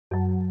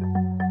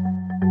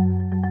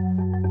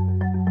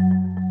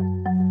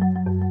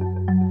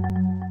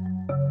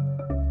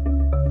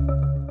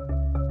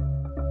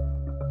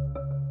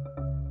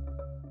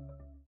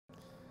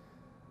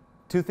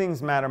Two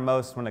things matter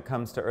most when it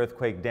comes to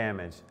earthquake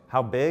damage: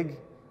 how big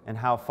and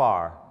how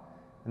far.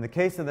 In the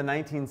case of the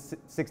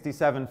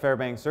 1967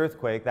 Fairbanks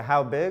earthquake, the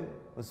how big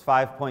was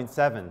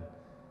 5.7.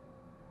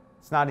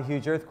 It's not a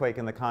huge earthquake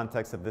in the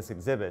context of this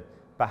exhibit,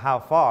 but how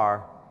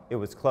far, it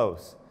was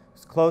close. It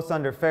was close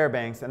under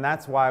Fairbanks, and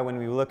that's why when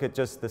we look at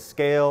just the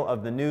scale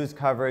of the news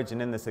coverage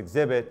and in this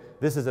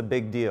exhibit, this is a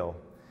big deal.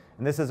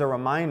 And this is a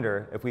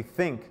reminder, if we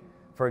think,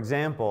 for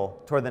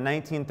example, toward the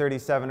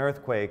 1937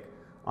 earthquake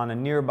on a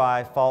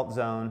nearby fault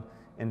zone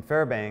in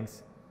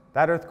Fairbanks,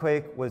 that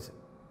earthquake was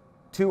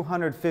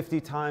 250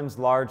 times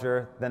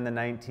larger than the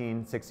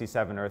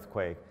 1967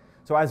 earthquake.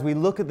 So as we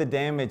look at the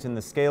damage and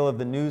the scale of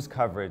the news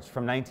coverage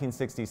from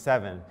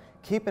 1967,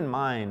 keep in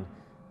mind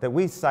that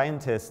we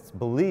scientists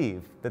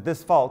believe that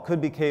this fault could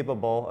be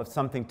capable of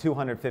something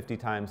 250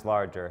 times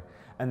larger,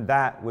 and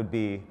that would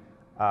be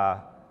a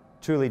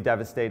truly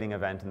devastating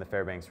event in the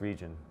Fairbanks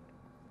region.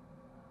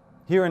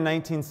 Here in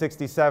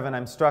 1967,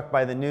 I'm struck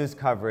by the news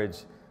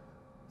coverage.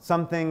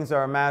 Some things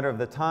are a matter of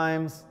the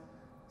times,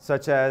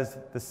 such as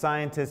the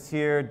scientists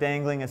here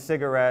dangling a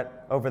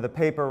cigarette over the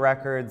paper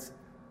records.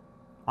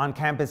 On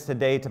campus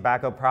today,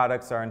 tobacco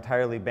products are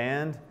entirely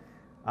banned.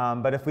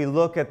 But if we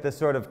look at the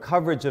sort of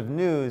coverage of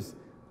news,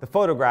 the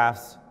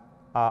photographs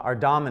are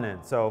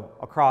dominant. So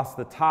across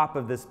the top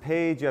of this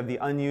page, you have the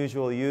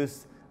unusual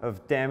use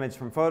of damage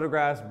from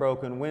photographs,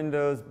 broken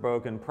windows,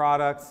 broken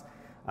products.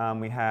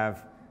 We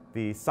have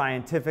the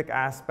scientific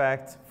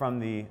aspect from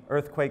the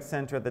earthquake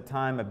center at the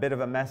time, a bit of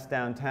a mess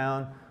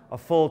downtown, a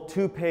full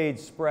 2-page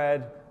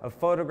spread of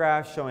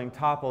photographs showing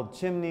toppled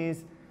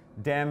chimneys,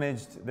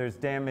 there's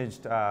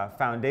damaged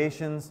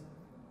foundations.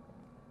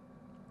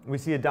 We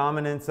see a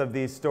dominance of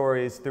these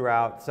stories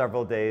throughout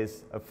several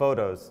days of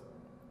photos.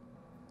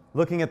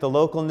 Looking at the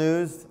local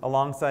news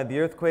alongside the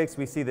earthquakes,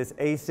 we see this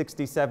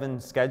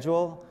A67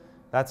 schedule.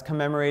 That's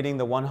commemorating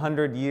the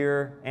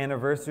 100-year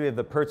anniversary of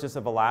the purchase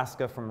of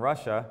Alaska from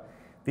Russia.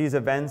 These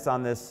events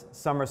on this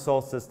summer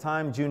solstice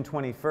time, June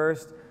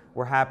 21st,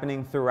 were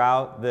happening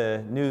throughout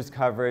the news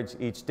coverage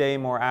each day,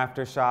 more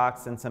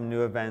aftershocks and some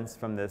new events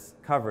from this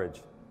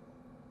coverage.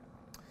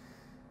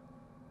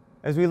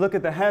 As we look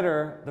at the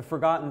header, the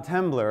forgotten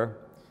Tumbler,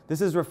 this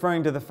is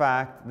referring to the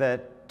fact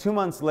that 2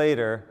 months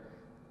later,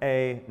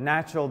 a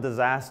natural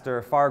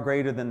disaster far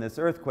greater than this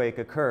earthquake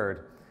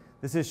occurred.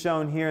 This is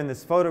shown here in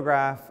this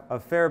photograph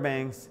of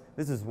Fairbanks.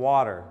 This is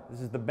water.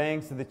 This is the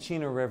banks of the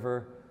Chino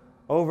River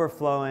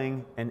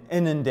overflowing and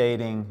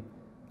inundating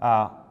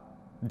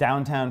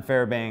downtown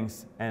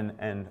Fairbanks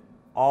and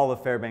all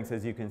of Fairbanks,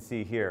 as you can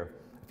see here.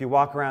 If you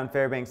walk around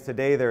Fairbanks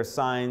today, there are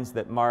signs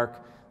that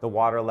mark the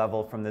water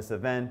level from this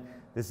event.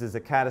 This is a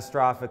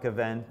catastrophic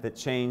event that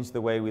changed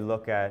the way we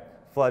look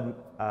at flood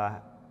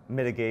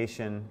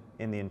mitigation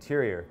in the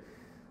interior.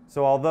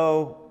 So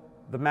although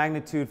the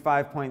magnitude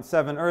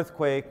 5.7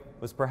 earthquake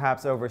was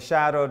perhaps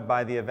overshadowed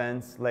by the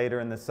events later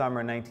in the summer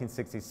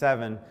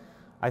 1967,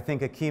 I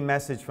think a key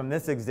message from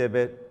this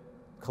exhibit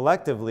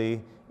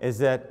collectively is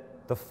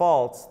that the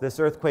faults, this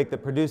earthquake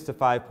that produced a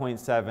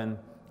 5.7,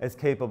 is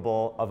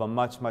capable of a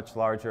much, much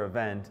larger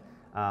event,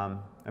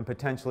 and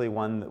potentially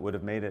one that would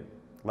have made it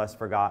less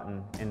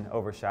forgotten and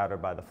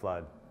overshadowed by the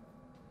flood.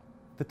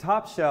 The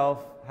top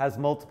shelf has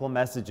multiple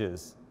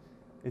messages.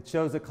 It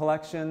shows a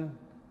collection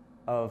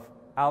of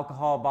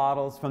alcohol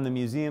bottles from the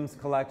museum's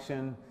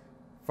collection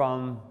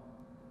from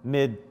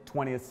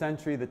mid-20th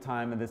century, the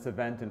time of this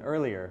event and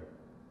earlier.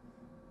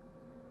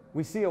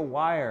 We see a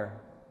wire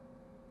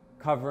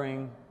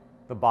covering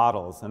the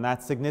bottles, and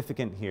that's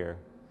significant here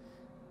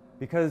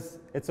because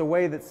it's a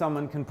way that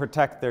someone can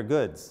protect their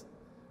goods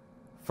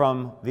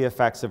from the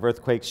effects of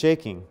earthquake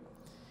shaking.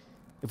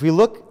 If we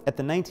look at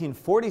the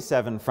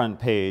 1947 front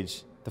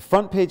page, the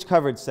front page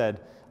coverage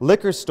said,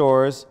 "Liquor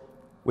stores,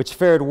 which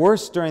fared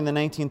worse during the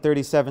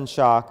 1937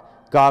 shock,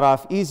 got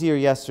off easier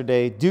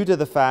yesterday due to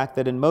the fact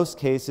that in most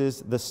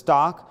cases the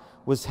stock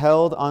was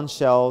held on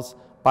shelves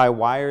by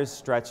wires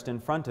stretched in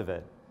front of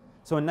it."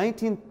 So in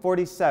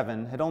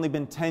 1947, had only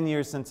been 10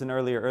 years since an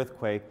earlier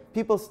earthquake,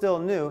 people still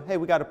knew, hey,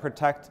 we got to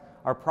protect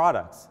our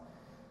products.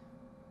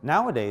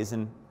 Nowadays,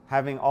 in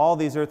having all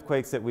these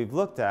earthquakes that we've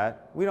looked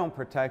at, we don't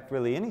protect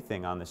really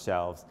anything on the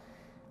shelves.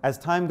 As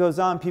time goes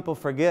on, people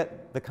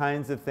forget the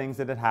kinds of things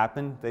that had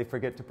happened. They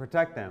forget to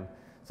protect them.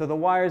 So the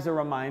wire is a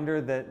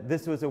reminder that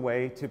this was a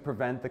way to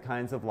prevent the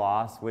kinds of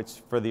loss,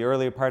 which for the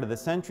earlier part of the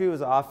century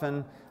was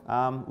often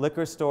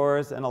liquor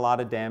stores and a lot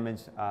of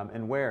damage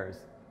and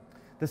wares.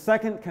 The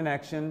second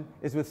connection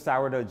is with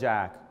Sourdough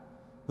Jack,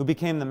 who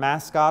became the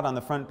mascot on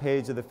the front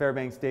page of the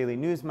Fairbanks Daily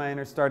News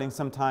Miner starting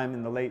sometime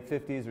in the late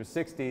 50s or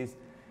 60s.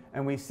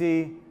 And we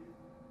see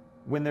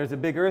when there's a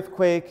big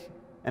earthquake,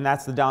 and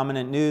that's the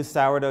dominant news,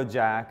 Sourdough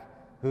Jack,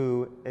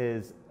 who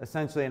is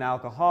essentially an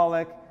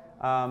alcoholic,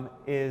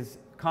 is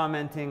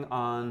commenting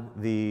on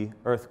the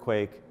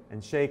earthquake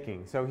and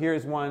shaking. So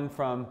here's one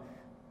from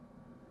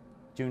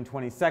June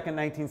 22nd,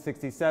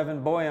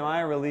 1967. "Boy, am I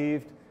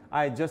relieved.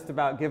 I had just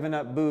about given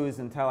up booze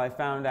until I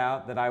found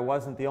out that I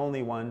wasn't the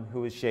only one who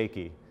was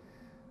shaky."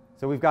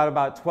 So we've got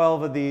about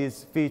 12 of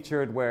these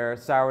featured where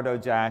Sourdough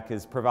Jack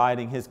is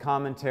providing his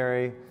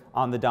commentary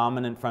on the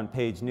dominant front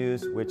page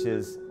news, which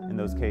is, in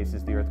those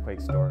cases, the earthquake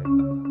story.